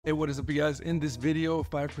Hey, what is up, you guys? In this video,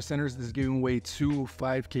 5%ers is giving away two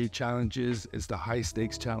 5K challenges. It's the high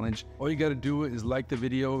stakes challenge. All you got to do is like the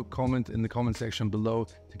video, comment in the comment section below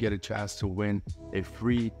to get a chance to win a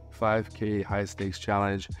free 5K high stakes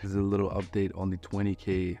challenge. This is a little update on the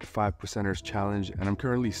 20K 5%ers challenge, and I'm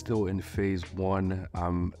currently still in phase one.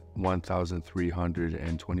 I'm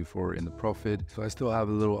 1,324 in the profit, so I still have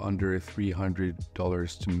a little under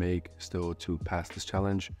 $300 to make still to pass this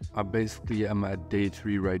challenge. I basically am at day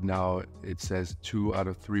 3 right now. It says 2 out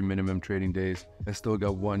of 3 minimum trading days. I still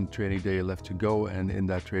got 1 trading day left to go, and in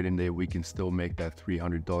that trading day we can still make that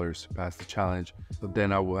 $300 to pass the challenge. But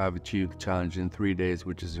then I will have achieved the challenge in 3 days,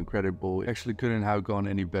 which is incredible. Actually couldn't have gone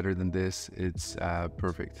any better than this. It's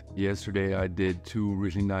perfect. Yesterday I did 2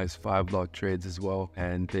 really nice 5-lot trades as well,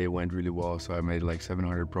 and they went really well, so I made like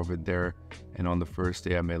 700 profit there, and on the first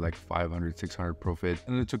day I made like 500 600 profit,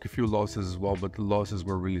 and it took a few losses as well, but the losses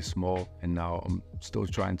were really small, and now I'm still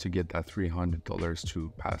trying to get that $300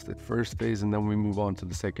 to pass the first phase, and then we move on to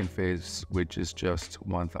the second phase, which is just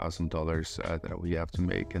 $1,000 that we have to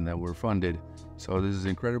make, and then we're funded. So this is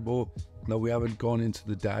incredible. Now, we haven't gone into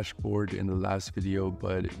the dashboard in the last video,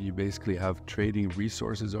 but you basically have trading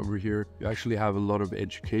resources over here. You actually have a lot of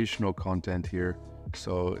educational content here.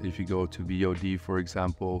 So if you go to VOD, for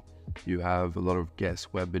example, you have a lot of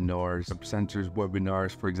guest webinars, presenters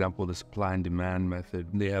webinars, for example, the supply and demand method.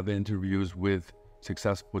 They have interviews with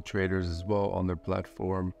successful traders as well on their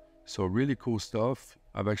platform. So really cool stuff.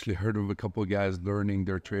 I've actually heard of a couple of guys learning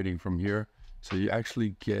their trading from here. So you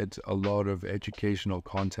actually get a lot of educational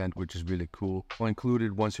content, which is really cool. All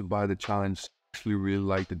included once you buy the challenge. I actually really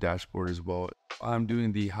like the dashboard as well. I'm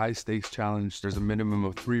doing the high stakes challenge. There's a minimum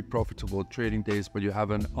of 3 profitable trading days, but you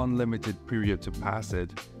have an unlimited period to pass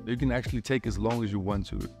it. You can actually take as long as you want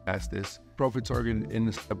to pass this. Profit target in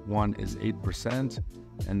step 1 is 8%,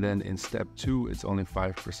 and then in step 2 it's only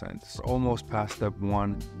 5%. So almost past step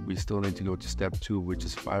 1, we still need to go to step 2, which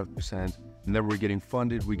is 5%. And then we're getting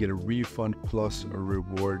funded. We get a refund plus a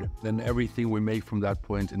reward. Then everything we make from that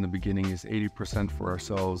point in the beginning is 80% for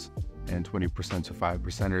ourselves and 20% to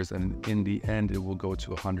 5%ers, and in the end it will go to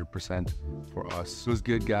 100% for us. It was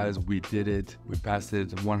good, guys. We did it. We passed it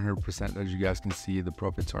 100%. As you guys can see, the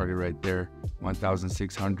profit target right there,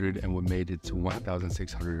 1,600, and we made it to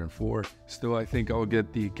 1,604. Still, I think I'll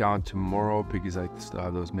get the account tomorrow because I still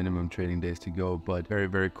have those minimum trading days to go, but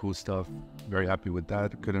very cool stuff. Very happy with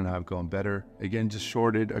that. Couldn't have gone better. Again, just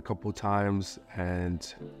shorted a couple times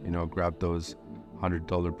and, grabbed those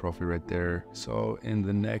 $100 profit right there. So in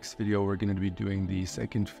the next video, we're going to be doing the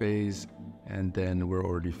second phase, and then we're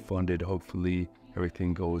already funded. Hopefully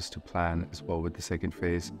everything goes to plan as well with the second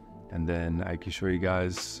phase. And then I can show you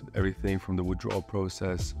guys everything from the withdrawal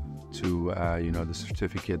process to, the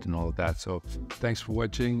certificate and all of that. So thanks for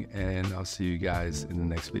watching, and I'll see you guys in the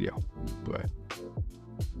next video. Bye.